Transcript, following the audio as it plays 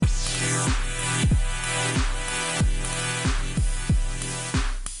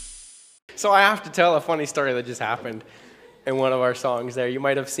So I have to tell a funny story that just happened in one of our songs there. You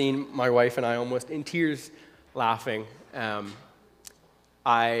might have seen my wife and I almost in tears laughing. It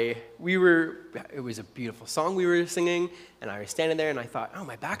was a beautiful song we were singing, and I was standing there and I thought, oh,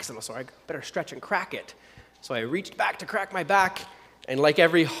 my back's a little sore, I better stretch and crack it. So I reached back to crack my back, and like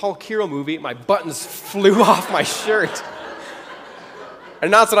every Hulk hero movie, my buttons flew off my shirt.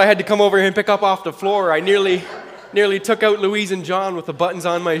 And that's what I had to come over here and pick up off the floor. I nearly took out Louise and John with the buttons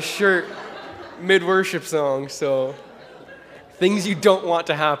on my shirt mid-worship song. So things you don't want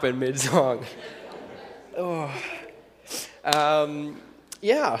to happen mid-song. Oh.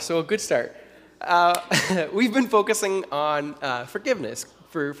 So a good start. We've been focusing on forgiveness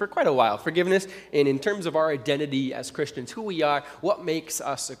for quite a while. Forgiveness and in terms of our identity as Christians, who we are, what makes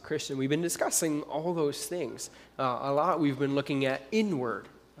us a Christian. We've been discussing all those things. A lot we've been looking at inward,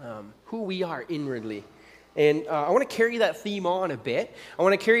 who we are inwardly. And I want to carry that theme on a bit. I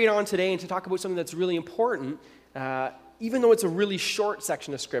want to carry it on today and to talk about something that's really important. Even though it's a really short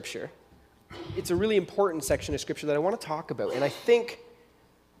section of Scripture, it's a really important section of Scripture that I want to talk about. And I think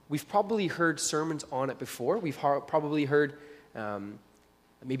we've probably heard sermons on it before. We've probably heard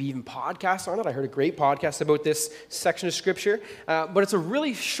maybe even podcasts on it. I heard a great podcast about this section of Scripture. But it's a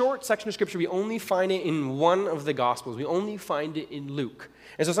really short section of Scripture. We only find it in one of the Gospels. We only find it in Luke.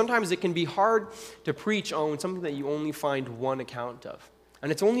 And so sometimes it can be hard to preach on something that you only find one account of. And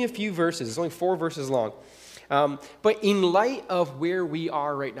it's only a few verses. It's only 4 verses long. But in light of where we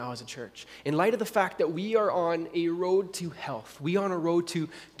are right now as a church, in light of the fact that we are on a road to health, we are on a road to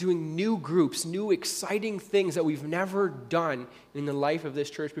doing new groups, new exciting things that we've never done in the life of this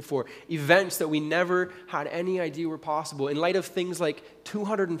church before, events that we never had any idea were possible, in light of things like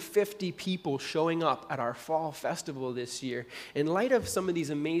 250 people showing up at our fall festival this year, in light of some of these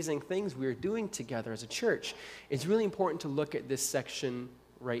amazing things we're doing together as a church, it's really important to look at this section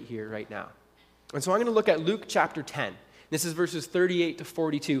right here, right now. And so I'm going to look at Luke chapter 10. This is verses 38 to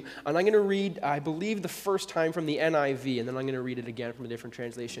 42. And I'm going to read, I believe, the first time from the NIV, and then I'm going to read it again from a different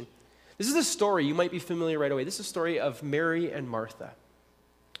translation. This is a story you might be familiar right away. This is a story of Mary and Martha.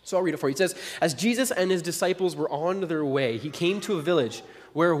 So I'll read it for you. It says, as Jesus and his disciples were on their way, he came to a village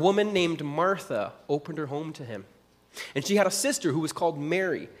where a woman named Martha opened her home to him. And she had a sister who was called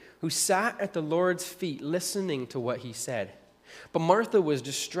Mary, who sat at the Lord's feet listening to what he said. But Martha was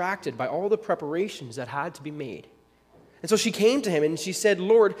distracted by all the preparations that had to be made. And so she came to him and she said,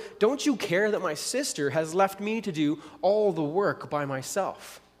 Lord, don't you care that my sister has left me to do all the work by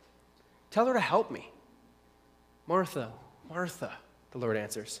myself? Tell her to help me. Martha, Martha, the Lord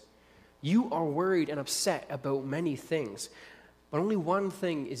answers, you are worried and upset about many things, but only one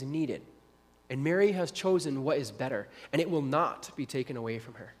thing is needed. And Mary has chosen what is better, and it will not be taken away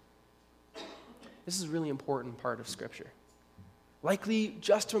from her. This is a really important part of Scripture. Likely,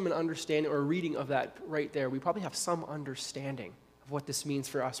 just from an understanding or a reading of that right there, we probably have some understanding of what this means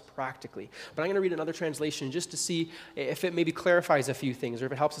for us practically. But I'm going to read another translation just to see if it maybe clarifies a few things or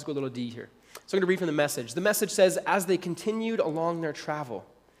if it helps us go a little deeper. So I'm going to read from the Message. The Message says, as they continued along their travel,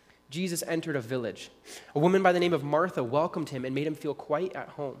 Jesus entered a village. A woman by the name of Martha welcomed him and made him feel quite at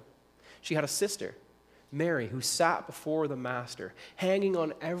home. She had a sister, Mary, who sat before the Master, hanging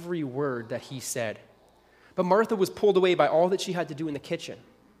on every word that he said. But Martha was pulled away by all that she had to do in the kitchen.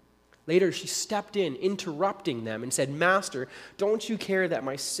 Later, she stepped in, interrupting them, and said, Master, don't you care that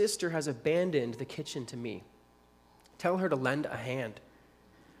my sister has abandoned the kitchen to me? Tell her to lend a hand.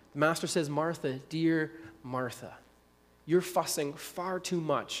 The Master says, Martha, dear Martha, you're fussing far too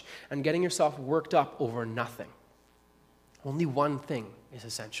much and getting yourself worked up over nothing. Only one thing is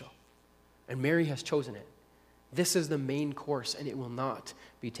essential, and Mary has chosen it. This is the main course, and it will not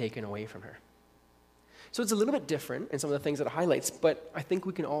be taken away from her. So it's a little bit different in some of the things that it highlights, but I think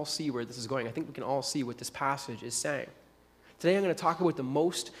we can all see where this is going. I think we can all see what this passage is saying. Today I'm going to talk about the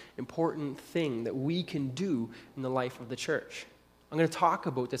most important thing that we can do in the life of the church. I'm going to talk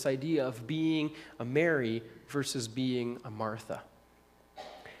about this idea of being a Mary versus being a Martha.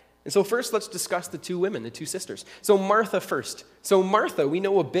 And so first, let's discuss the two women, the two sisters. So Martha first. So Martha, we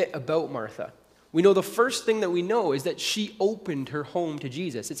know a bit about Martha. We know the first thing that we know is that she opened her home to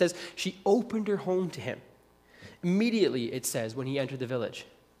Jesus. It says she opened her home to him. Immediately, it says, when he entered the village.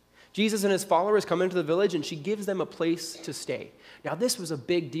 Jesus and his followers come into the village, and she gives them a place to stay. Now, this was a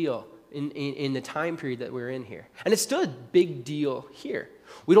big deal in the time period that we're in here. And it's still a big deal here.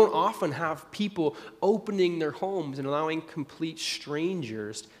 We don't often have people opening their homes and allowing complete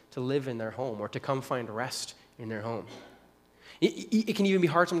strangers to live in their home or to come find rest in their home. It can even be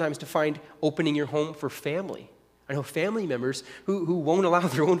hard sometimes to find opening your home for family. I know family members who won't allow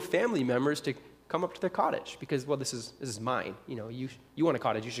their own family members to come up to their cottage because, well, this is mine. You want a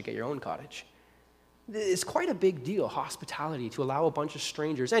cottage, you should get your own cottage. It's quite a big deal, hospitality, to allow a bunch of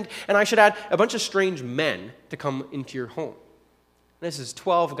strangers, and I should add, a bunch of strange men to come into your home. This is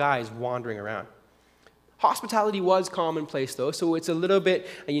 12 guys wandering around. Hospitality was commonplace, though, so it's a little bit,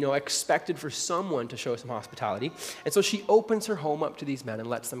 expected for someone to show some hospitality. And so she opens her home up to these men and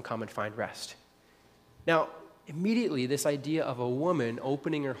lets them come and find rest. Now, immediately, this idea of a woman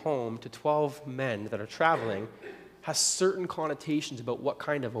opening her home to 12 men that are traveling has certain connotations about what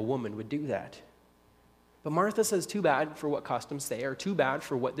kind of a woman would do that. But Martha says, too bad for what customs say, or too bad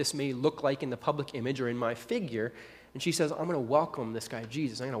for what this may look like in the public image or in my figure. And she says, I'm going to welcome this guy,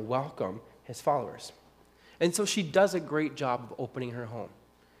 Jesus. I'm going to welcome his followers. And so she does a great job of opening her home.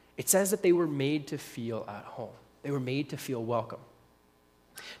 It says that they were made to feel at home. They were made to feel welcome.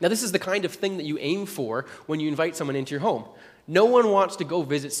 Now, this is the kind of thing that you aim for when you invite someone into your home. No one wants to go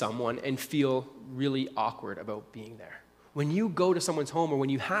visit someone and feel really awkward about being there. When you go to someone's home or when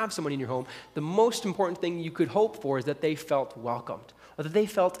you have someone in your home, the most important thing you could hope for is that they felt welcomed, or that they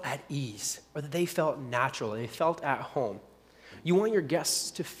felt at ease, or that they felt natural, and they felt at home. You want your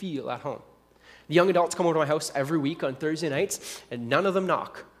guests to feel at home. The young adults come over to my house every week on Thursday nights, and none of them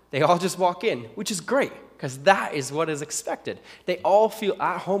knock. They all just walk in, which is great, because that is what is expected. They all feel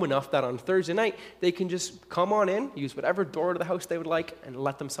at home enough that on Thursday night, they can just come on in, use whatever door to the house they would like, and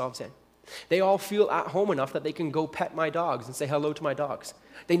let themselves in. They all feel at home enough that they can go pet my dogs and say hello to my dogs.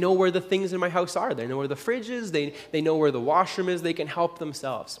 They know where the things in my house are. They know where the fridge is. They know where the washroom is. They can help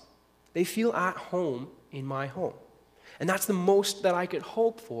themselves. They feel at home in my home. And that's the most that I could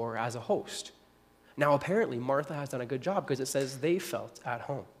hope for as a host. Now, apparently, Martha has done a good job because it says they felt at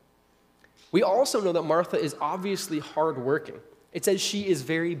home. We also know that Martha is obviously hardworking. It says she is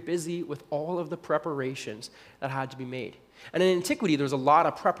very busy with all of the preparations that had to be made. And in antiquity, there was a lot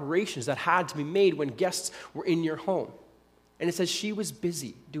of preparations that had to be made when guests were in your home. And it says she was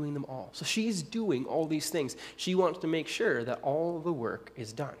busy doing them all. So she's doing all these things. She wants to make sure that all the work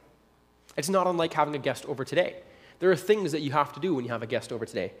is done. It's not unlike having a guest over today. There are things that you have to do when you have a guest over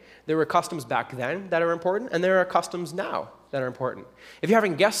today. There were customs back then that are important, and there are customs now that are important. If you're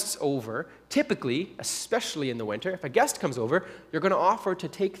having guests over, typically, especially in the winter, if a guest comes over, you're going to offer to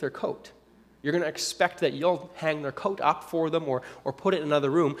take their coat. You're going to expect that you'll hang their coat up for them or put it in another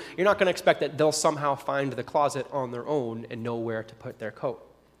room. You're not going to expect that they'll somehow find the closet on their own and know where to put their coat.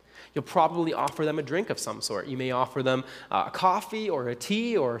 You'll probably offer them a drink of some sort. You may offer them a coffee or a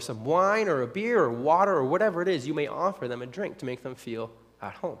tea or some wine or a beer or water or whatever it is. You may offer them a drink to make them feel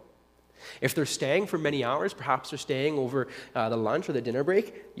at home. If they're staying for many hours, perhaps they're staying over the lunch or the dinner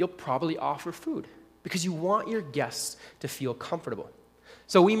break, you'll probably offer food because you want your guests to feel comfortable.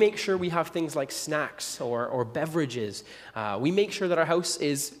 So we make sure we have things like snacks or beverages. We make sure that our house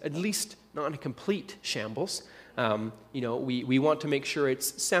is at least not in a complete shambles. We want to make sure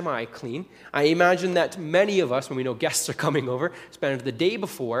it's semi-clean. I imagine that many of us, when we know guests are coming over, spend the day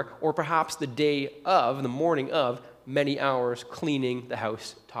before or perhaps the day of, the morning of, many hours cleaning the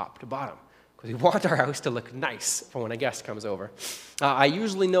house top to bottom. Because we want our house to look nice for when a guest comes over. I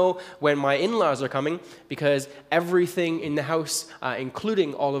usually know when my in-laws are coming because everything in the house,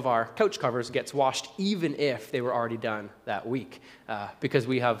 including all of our couch covers, gets washed even if they were already done that week. Because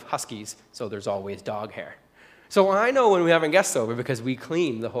we have huskies, so there's always dog hair. So I know when we're having guests over because we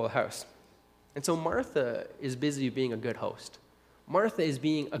clean the whole house. And so Martha is busy being a good host. Martha is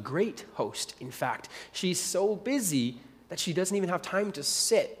being a great host, in fact. She's so busy that she doesn't even have time to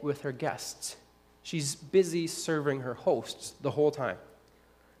sit with her guests. She's busy serving her hosts the whole time.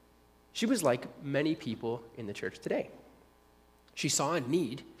 She was like many people in the church today. She saw a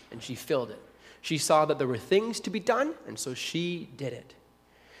need, and she filled it. She saw that there were things to be done, and so she did it.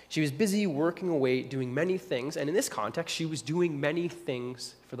 She was busy working away, doing many things, and in this context, she was doing many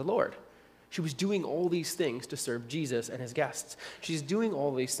things for the Lord. She was doing all these things to serve Jesus and his guests. She's doing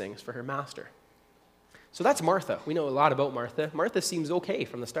all these things for her master. So that's Martha. We know a lot about Martha. Martha seems okay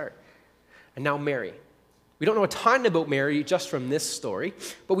from the start. And now Mary. We don't know a ton about Mary just from this story,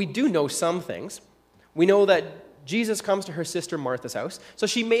 but we do know some things. We know that Jesus comes to her sister Martha's house. So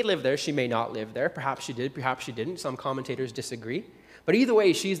she may live there, she may not live there. Perhaps she did, perhaps she didn't. Some commentators disagree. But either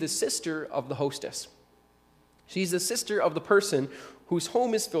way, she's the sister of the hostess. She's the sister of the person whose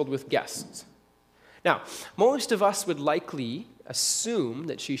home is filled with guests. Now, most of us would likely assume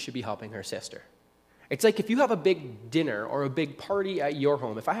that she should be helping her sister. It's like if you have a big dinner or a big party at your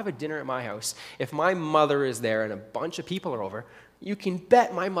home. If I have a dinner at my house, if my mother is there and a bunch of people are over, you can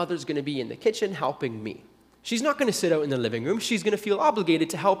bet my mother's going to be in the kitchen helping me. She's not going to sit out in the living room. She's going to feel obligated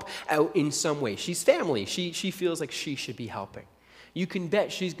to help out in some way. She's family. She feels like she should be helping. You can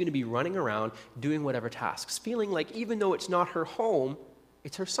bet she's going to be running around doing whatever tasks, feeling like even though it's not her home,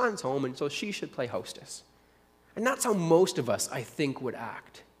 it's her son's home, and so she should play hostess. And that's how most of us, I think, would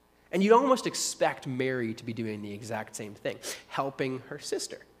act. And you'd almost expect Mary to be doing the exact same thing, helping her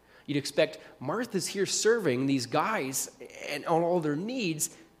sister. You'd expect Martha's here serving these guys and on all their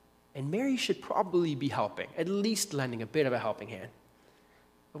needs, and Mary should probably be helping, at least lending a bit of a helping hand.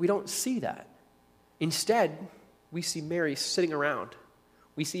 But we don't see that. Instead, we see Mary sitting around.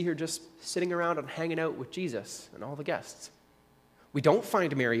 We see her just sitting around and hanging out with Jesus and all the guests. We don't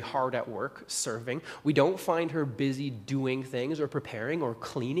find Mary hard at work, serving. We don't find her busy doing things or preparing or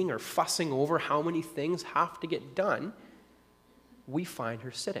cleaning or fussing over how many things have to get done. We find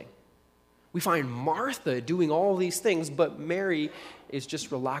her sitting. We find Martha doing all these things, but Mary is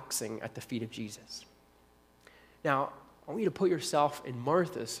just relaxing at the feet of Jesus. Now, I want you to put yourself in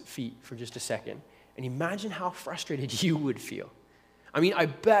Martha's feet for just a second and imagine how frustrated you would feel. I mean, I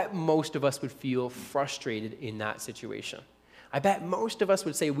bet most of us would feel frustrated in that situation. I bet most of us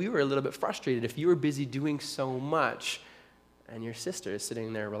would say we were a little bit frustrated if you were busy doing so much and your sister is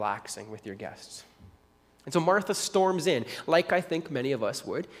sitting there relaxing with your guests. And so Martha storms in, like I think many of us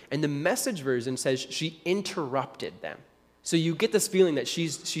would, and the Message version says she interrupted them. So you get this feeling that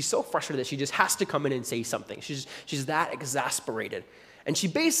she's so frustrated that she just has to come in and say something. She's that exasperated. And she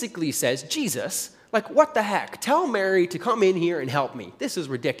basically says, Jesus, like, what the heck? Tell Mary to come in here and help me. This is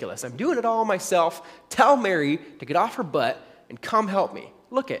ridiculous. I'm doing it all myself. Tell Mary to get off her butt and come help me.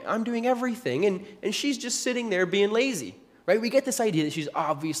 Look I'm doing everything, and she's just sitting there being lazy, right? We get this idea that she's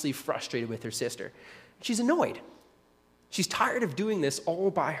obviously frustrated with her sister. She's annoyed. She's tired of doing this all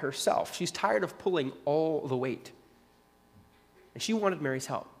by herself. She's tired of pulling all the weight. And she wanted Mary's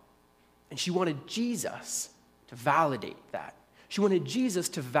help. And she wanted Jesus to validate that. She wanted Jesus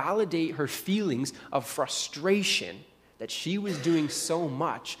to validate her feelings of frustration that she was doing so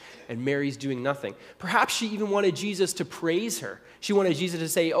much and Mary's doing nothing. Perhaps she even wanted Jesus to praise her. She wanted Jesus to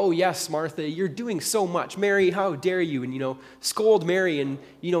say, oh yes, Martha, you're doing so much. Mary, how dare you? And, scold Mary. And,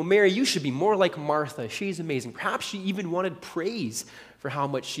 Mary, you should be more like Martha. She's amazing. Perhaps she even wanted praise for how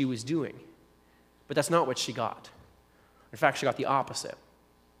much she was doing. But that's not what she got. In fact, she got the opposite.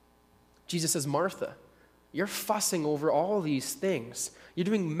 Jesus says, Martha, you're fussing over all these things. You're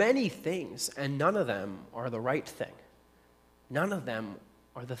doing many things, and none of them are the right thing. None of them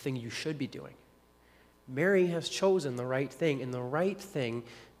are the thing you should be doing. Mary has chosen the right thing, and the right thing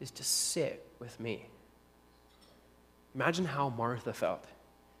is to sit with me. Imagine how Martha felt.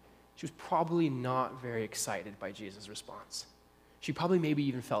 She was probably not very excited by Jesus' response. She probably maybe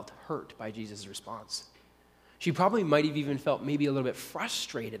even felt hurt by Jesus' response. She probably might have even felt maybe a little bit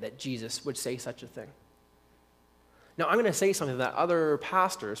frustrated that Jesus would say such a thing. Now, I'm going to say something that other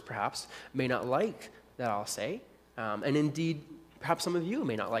pastors, perhaps, may not like that I'll say. And indeed, perhaps some of you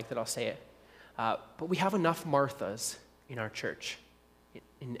may not like that I'll say it. But we have enough Marthas in our church.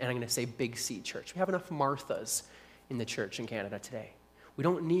 And I'm going to say Big C church. We have enough Marthas in the church in Canada today. We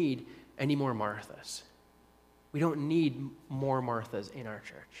don't need any more Marthas. We don't need more Marthas in our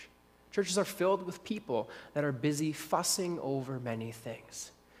church. Churches are filled with people that are busy fussing over many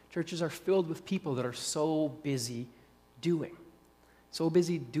things. Churches are filled with people that are so busy doing. So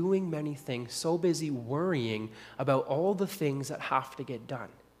busy doing many things, so busy worrying about all the things that have to get done.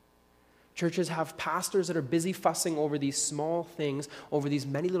 Churches have pastors that are busy fussing over these small things, over these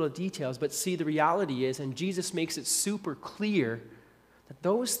many little details, but see, the reality is, and Jesus makes it super clear, that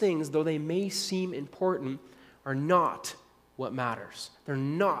those things, though they may seem important, are not what matters. They're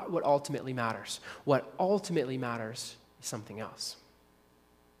not what ultimately matters. What ultimately matters is something else.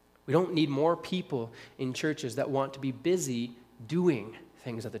 We don't need more people in churches that want to be busy doing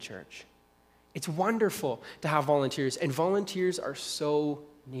things at the church. It's wonderful to have volunteers, and volunteers are so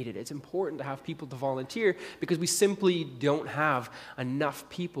needed. It's important to have people to volunteer because we simply don't have enough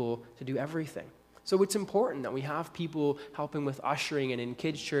people to do everything. So it's important that we have people helping with ushering and in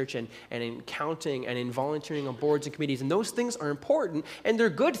kids' church and in counting and in volunteering on boards and committees. And those things are important, and they're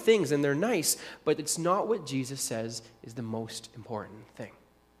good things, and they're nice, but it's not what Jesus says is the most important thing.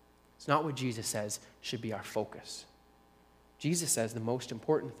 It's not what Jesus says should be our focus. Jesus says the most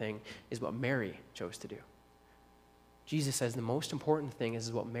important thing is what Mary chose to do. Jesus says the most important thing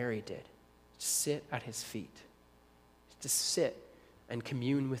is what Mary did. Sit at his feet. To sit and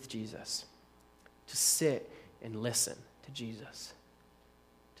commune with Jesus. To sit and listen to Jesus.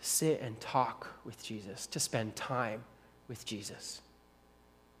 To sit and talk with Jesus. To spend time with Jesus.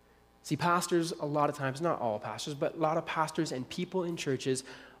 See, pastors, a lot of times, not all pastors, but a lot of pastors and people in churches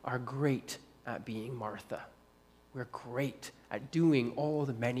are great at being Martha. We're great at doing all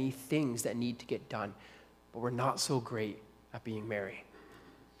the many things that need to get done, but we're not so great at being Mary.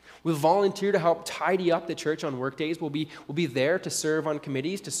 We'll volunteer to help tidy up the church on work days. We'll be there to serve on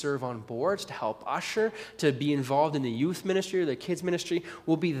committees, to serve on boards, to help usher, to be involved in the youth ministry or the kids ministry.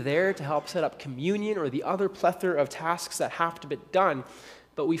 We'll be there to help set up communion or the other plethora of tasks that have to be done.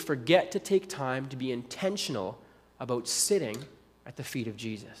 But we forget to take time to be intentional about sitting at the feet of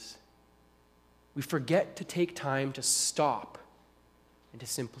Jesus. We forget to take time to stop and to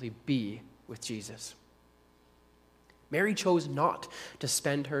simply be with Jesus. Mary chose not to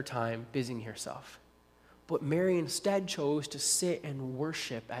spend her time busying herself, but Mary instead chose to sit and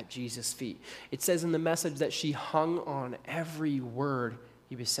worship at Jesus' feet. It says in the message that she hung on every word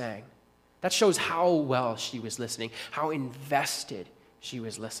he was saying. That shows how well she was listening, how invested she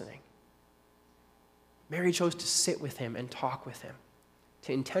was listening. Mary chose to sit with him and talk with him,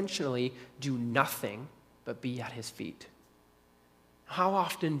 to intentionally do nothing but be at his feet. How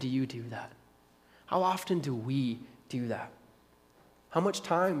often do you do that? How often do we do that? How much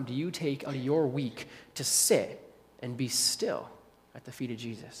time do you take out of your week to sit and be still at the feet of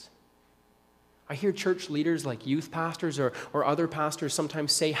Jesus? I hear church leaders like youth pastors or other pastors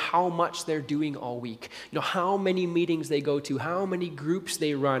sometimes say how much they're doing all week. How many meetings they go to, how many groups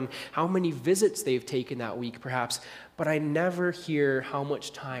they run, how many visits they've taken that week perhaps, but I never hear how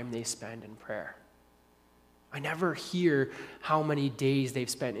much time they spend in prayer. I never hear how many days they've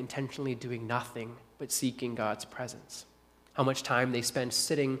spent intentionally doing nothing but seeking God's presence. How much time they spend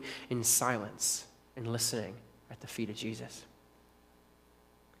sitting in silence and listening at the feet of Jesus.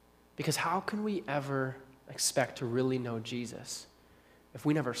 Because how can we ever expect to really know Jesus if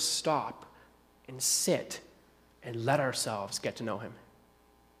we never stop and sit and let ourselves get to know him?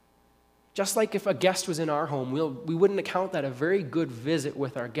 Just like if a guest was in our home, we wouldn't account that a very good visit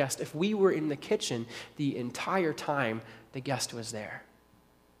with our guest if we were in the kitchen the entire time the guest was there.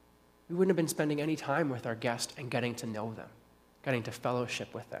 We wouldn't have been spending any time with our guest and getting to know them, getting to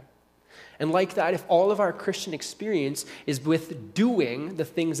fellowship with them. And like that, if all of our Christian experience is with doing the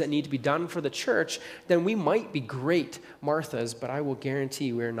things that need to be done for the church, then we might be great Marthas, but I will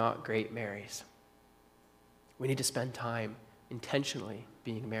guarantee we're not great Marys. We need to spend time intentionally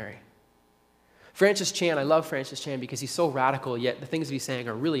being Mary. Francis Chan, I love Francis Chan because he's so radical, yet the things that he's saying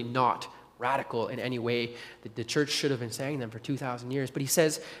are really not radical in any way. The church should have been saying them for 2,000 years. But he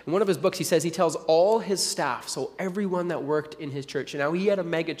says, in one of his books, he tells all his staff, so everyone that worked in his church, and now he had a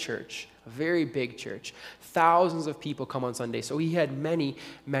mega church, a very big church. Thousands of people come on Sunday, so he had many,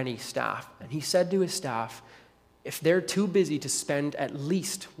 many staff. And he said to his staff, if they're too busy to spend at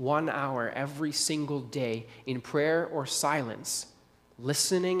least 1 hour every single day in prayer or silence,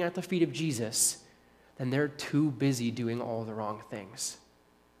 listening at the feet of Jesus, then they're too busy doing all the wrong things.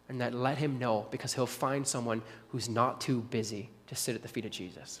 And that let him know, because he'll find someone who's not too busy to sit at the feet of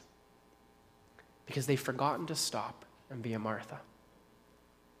Jesus. Because they've forgotten to stop and be a Martha.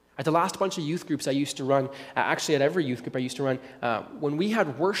 At the last bunch of youth groups I used to run, actually at every youth group I used to run, when we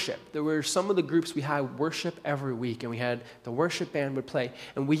had worship, there were some of the groups we had worship every week, and we had the worship band would play.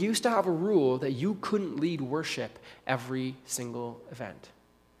 And we used to have a rule that you couldn't lead worship every single event.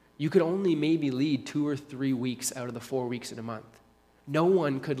 You could only maybe lead 2 or 3 weeks out of the 4 weeks in a month. No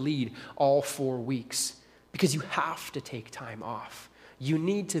one could lead all 4 weeks because you have to take time off. You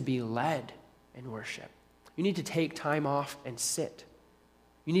need to be led in worship. You need to take time off and sit.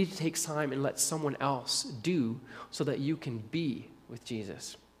 You need to take time and let someone else do so that you can be with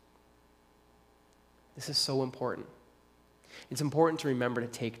Jesus. This is so important. It's important to remember to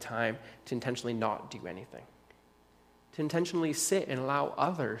take time to intentionally not do anything. To intentionally sit and allow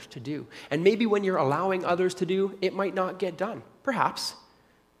others to do. And maybe when you're allowing others to do, it might not get done. Perhaps.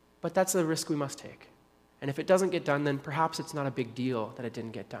 But that's the risk we must take. And if it doesn't get done, then perhaps it's not a big deal that it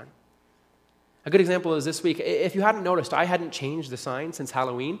didn't get done. A good example is this week. If you hadn't noticed, I hadn't changed the sign since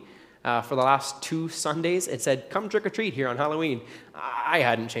Halloween. For the last 2 Sundays, it said, come trick or treat here on Halloween. I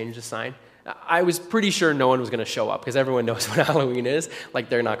hadn't changed the sign. I was pretty sure no one was going to show up because everyone knows what Halloween is. Like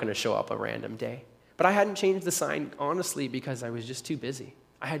they're not going to show up a random day. But I hadn't changed the sign, honestly, because I was just too busy.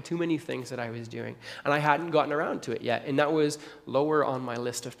 I had too many things that I was doing, and I hadn't gotten around to it yet, and that was lower on my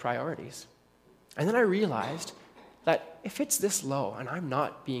list of priorities. And then I realized that if it's this low and I'm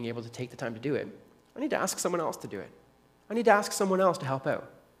not being able to take the time to do it, I need to ask someone else to do it. I need to ask someone else to help out.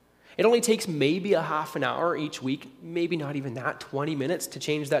 It only takes maybe a half an hour each week, maybe not even that, 20 minutes to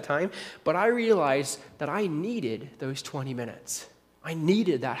change that time, but I realized that I needed those 20 minutes. I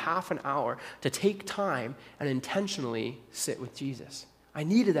needed that half an hour to take time and intentionally sit with Jesus. I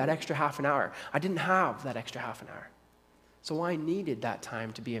needed that extra half an hour. I didn't have that extra half an hour. So I needed that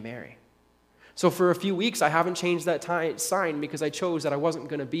time to be a Mary. So for a few weeks, I haven't changed that sign because I chose that I wasn't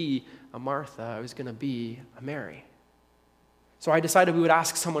going to be a Martha. I was going to be a Mary. So I decided we would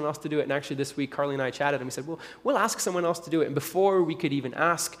ask someone else to do it. And actually this week, Carly and I chatted and we said, well, we'll ask someone else to do it. And before we could even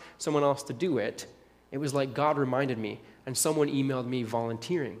ask someone else to do it, it was like God reminded me and someone emailed me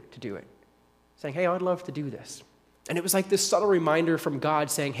volunteering to do it, saying, hey, I'd love to do this. And it was like this subtle reminder from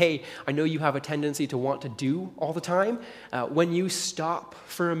God saying, hey, I know you have a tendency to want to do all the time. When you stop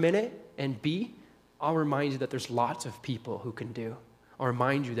for a minute and be, I'll remind you that there's lots of people who can do. I'll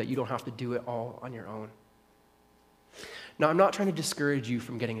remind you that you don't have to do it all on your own. Now, I'm not trying to discourage you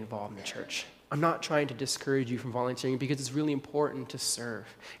from getting involved in the church. I'm not trying to discourage you from volunteering because it's really important to serve.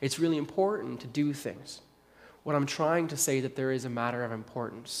 It's really important to do things. What I'm trying to say is that there is a matter of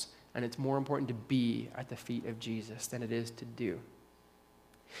importance, and it's more important to be at the feet of Jesus than it is to do.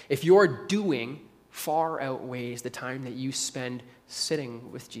 If your doing far outweighs the time that you spend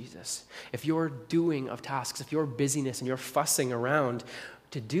sitting with Jesus, if your doing of tasks, if your busyness and your fussing around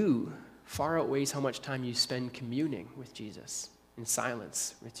to do far outweighs how much time you spend communing with Jesus, in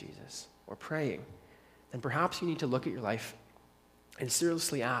silence with Jesus, or praying, then perhaps you need to look at your life and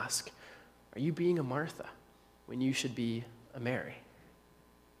seriously ask, are you being a Martha when you should be a Mary?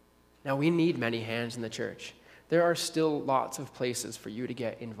 Now, we need many hands in the church. There are still lots of places for you to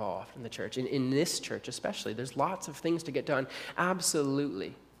get involved in the church. In this church especially, there's lots of things to get done.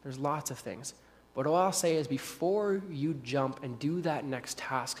 Absolutely, there's lots of things. But all I'll say is before you jump and do that next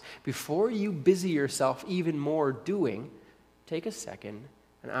task, before you busy yourself even more doing, take a second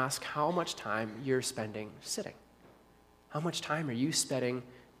and ask how much time you're spending sitting. How much time are you spending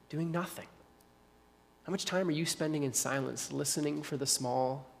doing nothing? How much time are you spending in silence, listening for the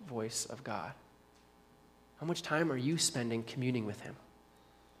small voice of God? How much time are you spending communing with him?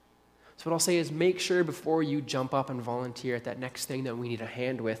 So what I'll say is make sure before you jump up and volunteer at that next thing that we need a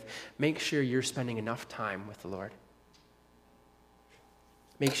hand with, make sure you're spending enough time with the Lord.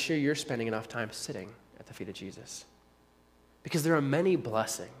 Make sure you're spending enough time sitting at the feet of Jesus. Because there are many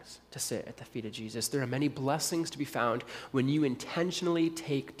blessings to sit at the feet of Jesus. There are many blessings to be found when you intentionally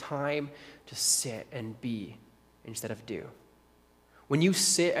take time to sit and be instead of do. When you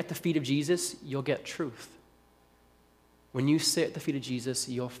sit at the feet of Jesus, you'll get truth. When you sit at the feet of Jesus,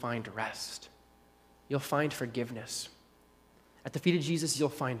 you'll find rest. You'll find forgiveness. At the feet of Jesus, you'll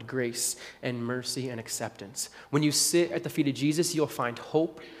find grace and mercy and acceptance. When you sit at the feet of Jesus, you'll find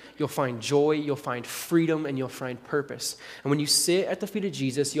hope, you'll find joy, you'll find freedom, and you'll find purpose. And when you sit at the feet of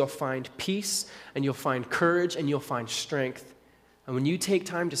Jesus, you'll find peace, and you'll find courage, and you'll find strength. And when you take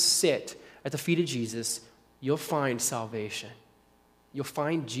time to sit at the feet of Jesus, you'll find salvation. You'll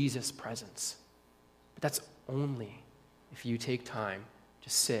find Jesus' presence. But that's only if you take time to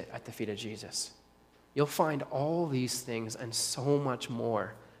sit at the feet of Jesus. You'll find all these things and so much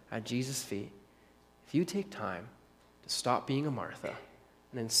more at Jesus' feet if you take time to stop being a Martha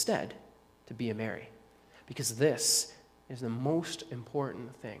and instead to be a Mary. Because this is the most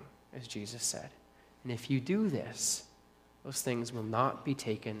important thing, as Jesus said. And if you do this, those things will not be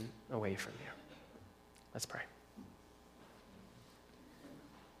taken away from you. Let's pray.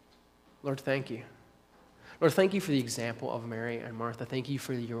 Lord, thank you. Lord, thank you for the example of Mary and Martha. Thank you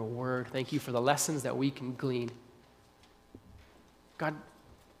for your word. Thank you for the lessons that we can glean. God,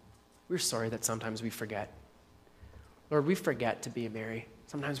 we're sorry that sometimes we forget. Lord, we forget to be a Mary.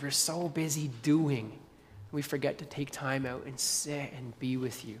 Sometimes we're so busy doing, we forget to take time out and sit and be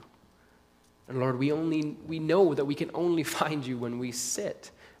with you. And Lord, we know that we can only find you when we sit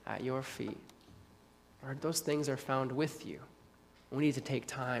at your feet. Lord, those things are found with you. We need to take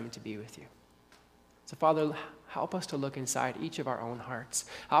time to be with you. So Father, help us to look inside each of our own hearts.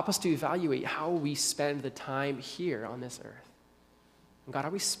 Help us to evaluate how we spend the time here on this earth. And God,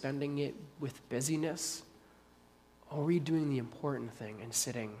 are we spending it with busyness? Or are we doing the important thing and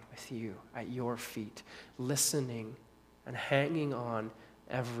sitting with you at your feet, listening and hanging on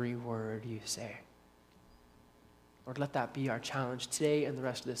every word you say? Lord, let that be our challenge today and the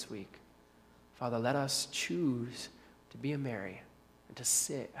rest of this week. Father, let us choose to be a Mary and to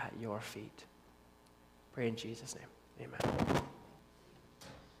sit at your feet. Pray in Jesus' name. Amen.